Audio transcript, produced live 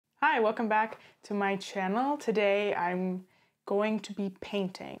Hi, welcome back to my channel. Today I'm going to be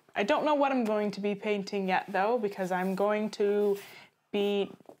painting. I don't know what I'm going to be painting yet though, because I'm going to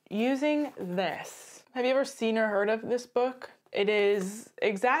be using this. Have you ever seen or heard of this book? It is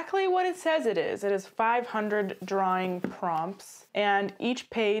exactly what it says it is. It is 500 drawing prompts, and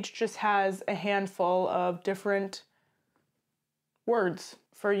each page just has a handful of different words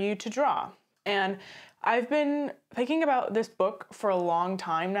for you to draw. And I've been thinking about this book for a long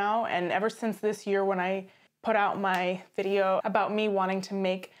time now, and ever since this year when I put out my video about me wanting to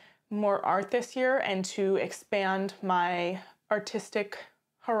make more art this year and to expand my artistic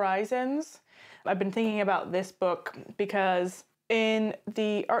horizons, I've been thinking about this book because in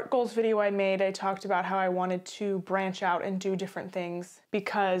the art goals video I made, I talked about how I wanted to branch out and do different things,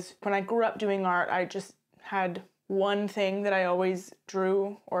 because when I grew up doing art, I just had one thing that I always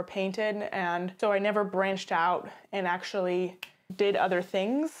drew or painted, and so I never branched out and actually did other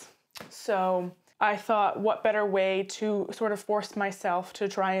things. So I thought, what better way to sort of force myself to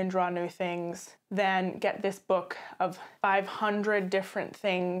try and draw new things than get this book of 500 different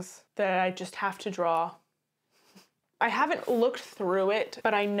things that I just have to draw. I haven't looked through it,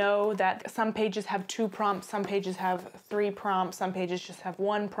 but I know that some pages have 2 prompts, some pages have 3 prompts, some pages just have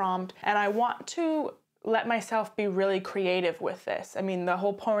 1 prompt, and I want to let myself be really creative with this. I mean, the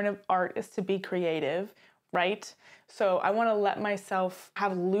whole point of art is to be creative, right? So I want to let myself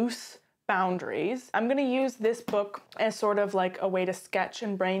have loose boundaries. I'm going to use this book as sort of like a way to sketch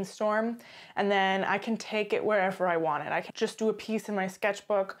and brainstorm, and then I can take it wherever I want it. I can just do a piece in my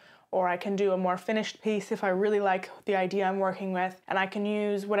sketchbook, or I can do a more finished piece if I really like the idea I'm working with, and I can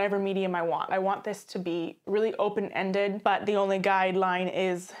use whatever medium I want. I want this to be really open-ended, but the only guideline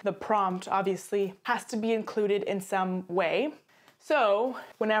is the prompt obviously has to be included in some way. So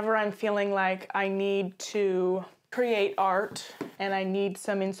whenever I'm feeling like I need to create art and I need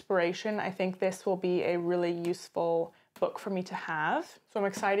some inspiration, I think this will be a really useful book for me to have. So I'm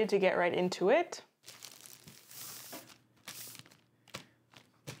excited to get right into it.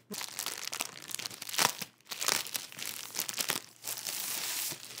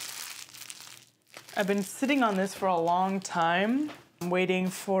 I've been sitting on this for a long time. I'm waiting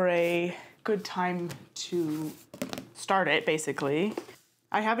for a good time to start it, basically.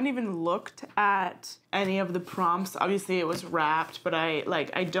 I haven't even looked at any of the prompts. Obviously it was wrapped, but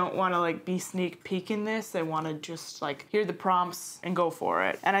I don't want to be sneak peeking this. I want to just hear the prompts and go for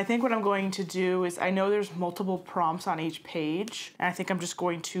it. And I think what I'm going to do is, I know there's multiple prompts on each page, and I think I'm just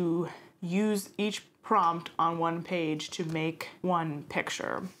going to use each prompt on one page to make one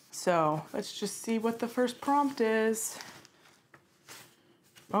picture. So let's just see what the first prompt is.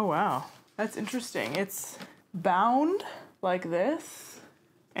 Oh wow, that's interesting. It's bound like this,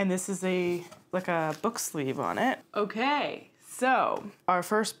 and this is like a book sleeve on it. Okay, so our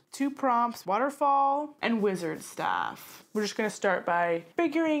first 2 prompts, waterfall and wizard staff. We're just gonna start by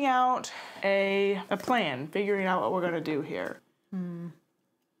figuring out a plan, figuring out what we're gonna do here.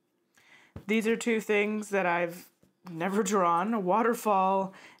 These are 2 things that I've never drawn, a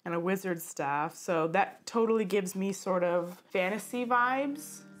waterfall and a wizard staff. So that totally gives me sort of fantasy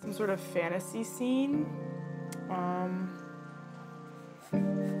vibes, some sort of fantasy scene.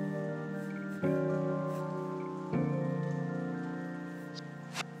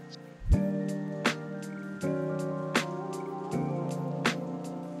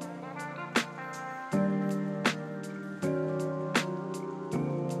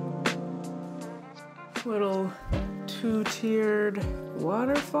 Little 2-tiered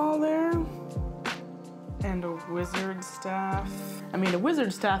waterfall there, and a wizard staff. I mean, a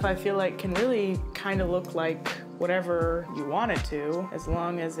wizard staff I feel like can really kind of look like whatever you want it to, as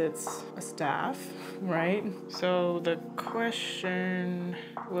long as it's a staff, right? So the question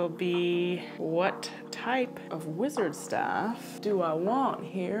will be, what type of wizard staff do I want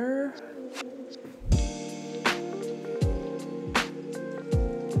here?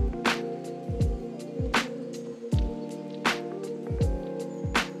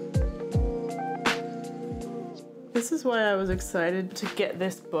 This is why I was excited to get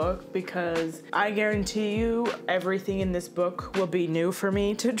this book, because I guarantee you everything in this book will be new for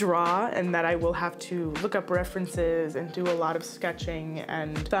me to draw, and that I will have to look up references and do a lot of sketching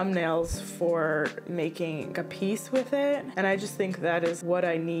and thumbnails for making a piece with it. And I just think that is what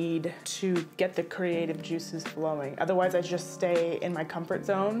I need to get the creative juices flowing. Otherwise I just stay in my comfort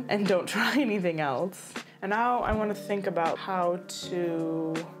zone and don't try anything else. And now I want to think about how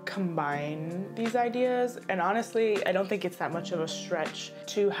to combine these ideas. And honestly, I don't think it's that much of a stretch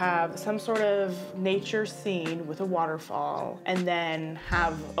to have some sort of nature scene with a waterfall and then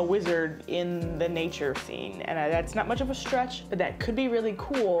have a wizard in the nature scene. And that's not much of a stretch, but that could be really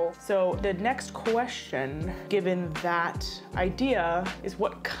cool. So the next question, given that idea, is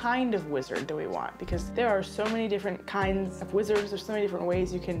what kind of wizard do we want? Because there are so many different kinds of wizards. There's so many different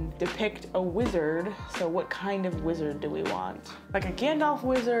ways you can depict a wizard. So what kind of wizard do we want? Like a Gandalf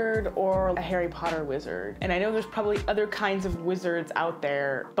wizard or a Harry Potter wizard? And I know there's probably other kinds of wizards out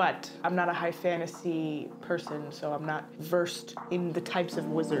there, but I'm not a high fantasy person, so I'm not versed in the types of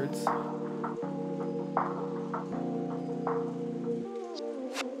wizards.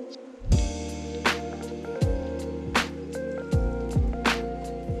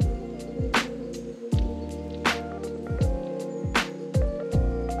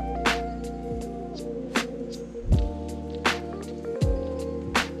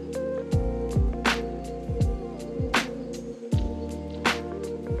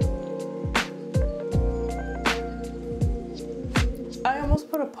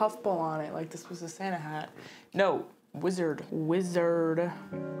 Put a puffball on it like this was a Santa hat. No, wizard. Wizard.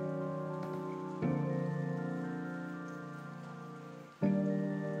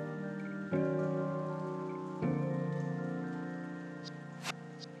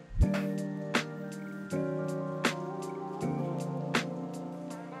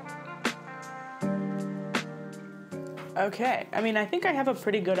 Okay, I mean, I think I have a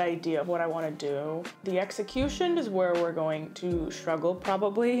pretty good idea of what I want to do. The execution is where we're going to struggle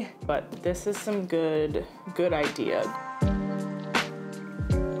probably, but this is some good idea.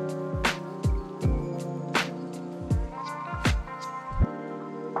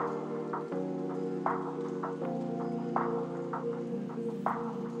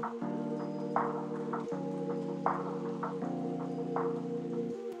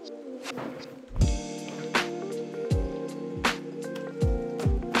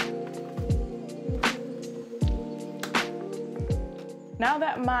 Now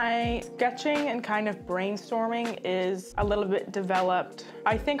that my sketching and kind of brainstorming is a little bit developed,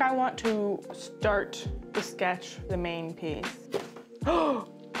 I think I want to start to sketch the main piece. Oh,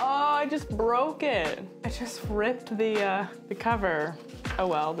 I just broke it. I just ripped the cover. Oh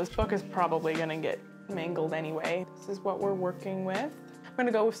well, this book is probably gonna get mangled anyway. This is what we're working with. I'm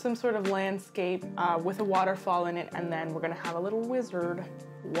gonna go with some sort of landscape with a waterfall in it, and then we're gonna have a little wizard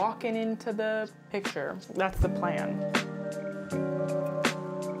walking into the picture. That's the plan.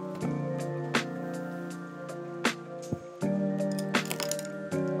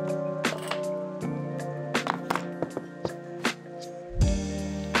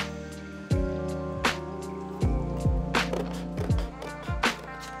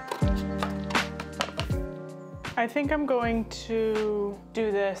 I think I'm going to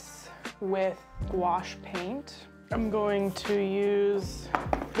do this with gouache paint. I'm going to use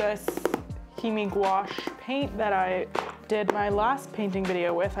this Himi gouache paint that I did my last painting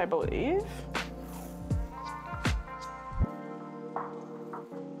video with, I believe.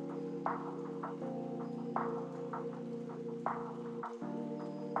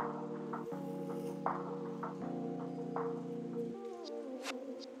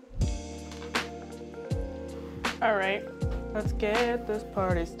 All right, let's get this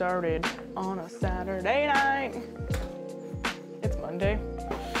party started on a Saturday night. It's Monday.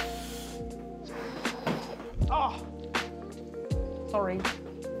 Oh, sorry.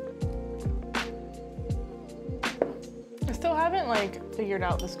 I still haven't like figured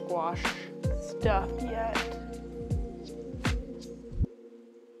out the squash stuff yet.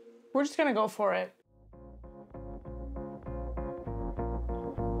 We're just gonna go for it.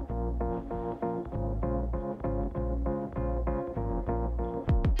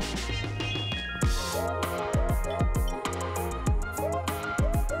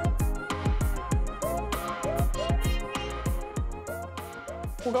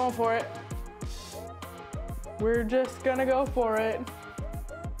 We're going for it. We're just gonna go for it.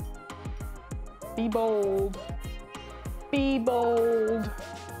 Be bold. Be bold.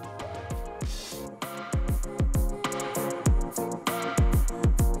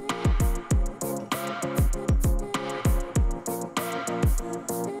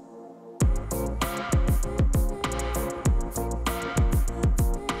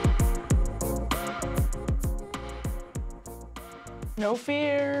 No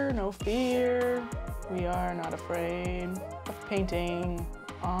fear, no fear. We are not afraid of painting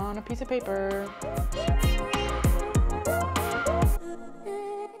on a piece of paper.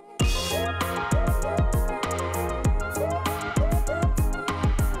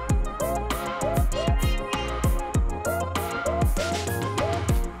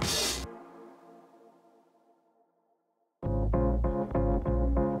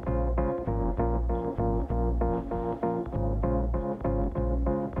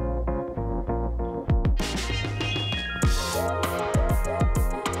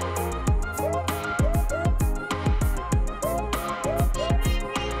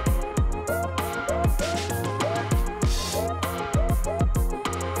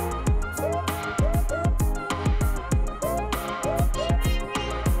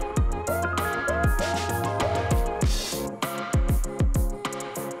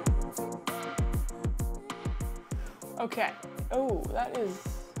 Okay. Oh, that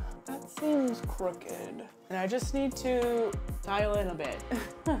seems crooked. And I just need to dial in a bit.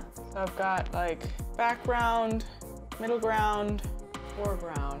 So I've got like background, middle ground,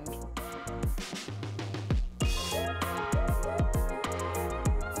 foreground.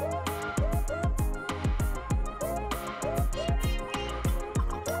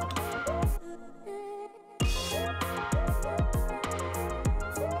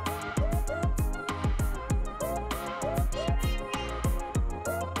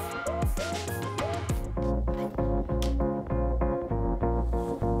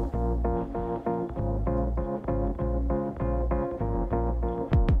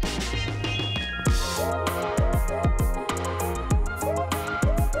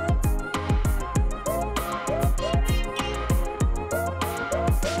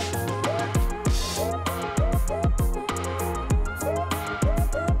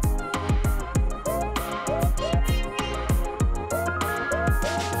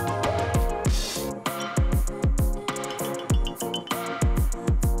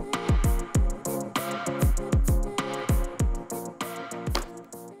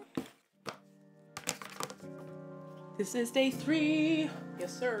 This is day 3.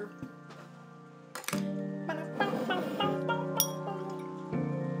 Yes, sir.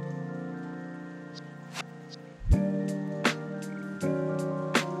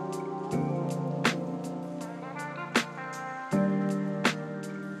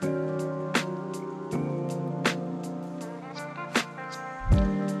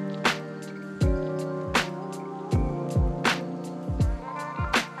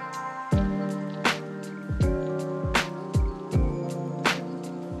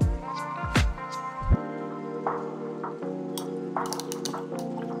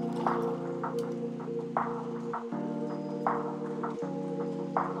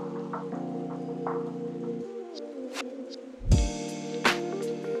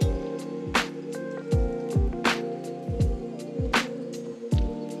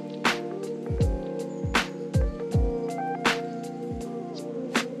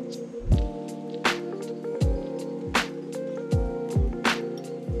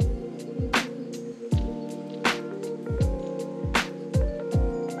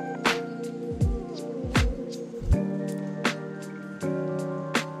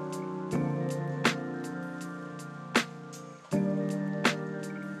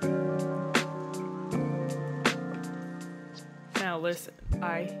 Now listen,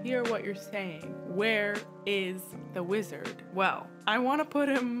 I hear what you're saying. Where is the wizard? Well, I want to put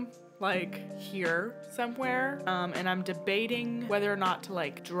him like here somewhere, and I'm debating whether or not to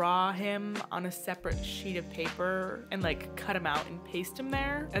like draw him on a separate sheet of paper and like cut him out and paste him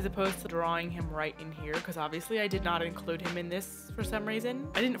there, as opposed to drawing him right in here, because obviously I did not include him in this for some reason.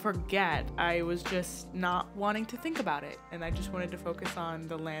 I didn't forget, I was just not wanting to think about it, and I just wanted to focus on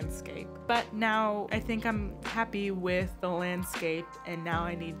the landscape. But now I think I'm happy with the landscape, and now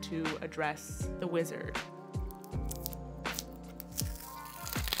I need to address the wizard.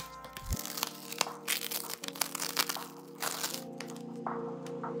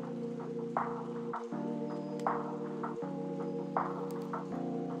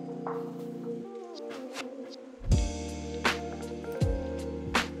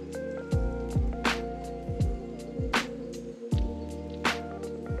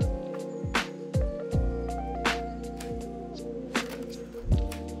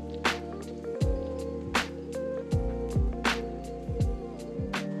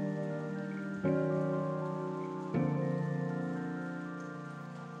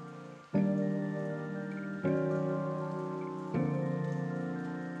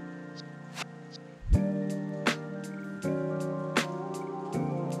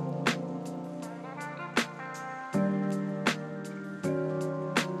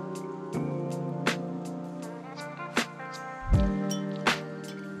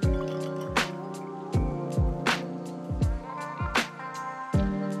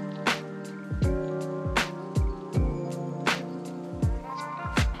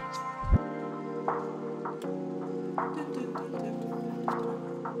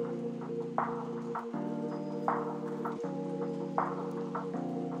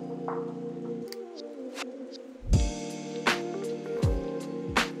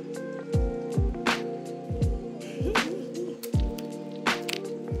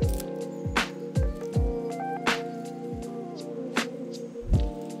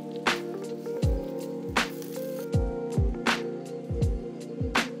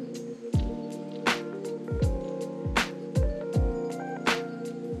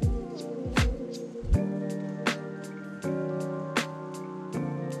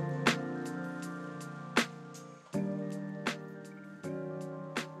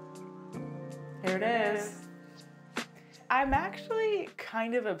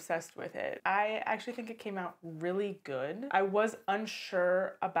 kind of obsessed with it. I actually think it came out really good. I was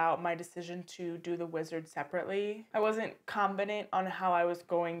unsure about my decision to do the wizard separately. I wasn't confident on how I was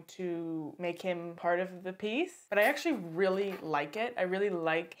going to make him part of the piece, but I actually really like it. I really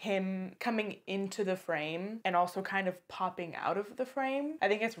like him coming into the frame and also kind of popping out of the frame. I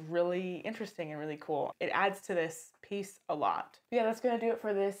think it's really interesting and really cool. It adds to this piece a lot. Yeah, that's gonna do it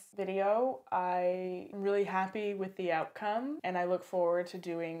for this video. I'm really happy with the outcome, and I look forward to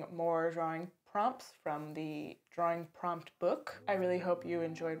doing more drawing prompts from the drawing prompt book. I really hope you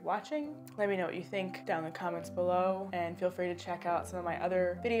enjoyed watching. Let me know what you think down in the comments below, and feel free to check out some of my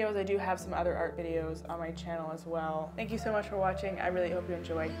other videos. I do have some other art videos on my channel as well. Thank you so much for watching. I really hope you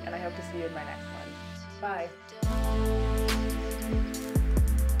enjoyed, and I hope to see you in my next one. Bye.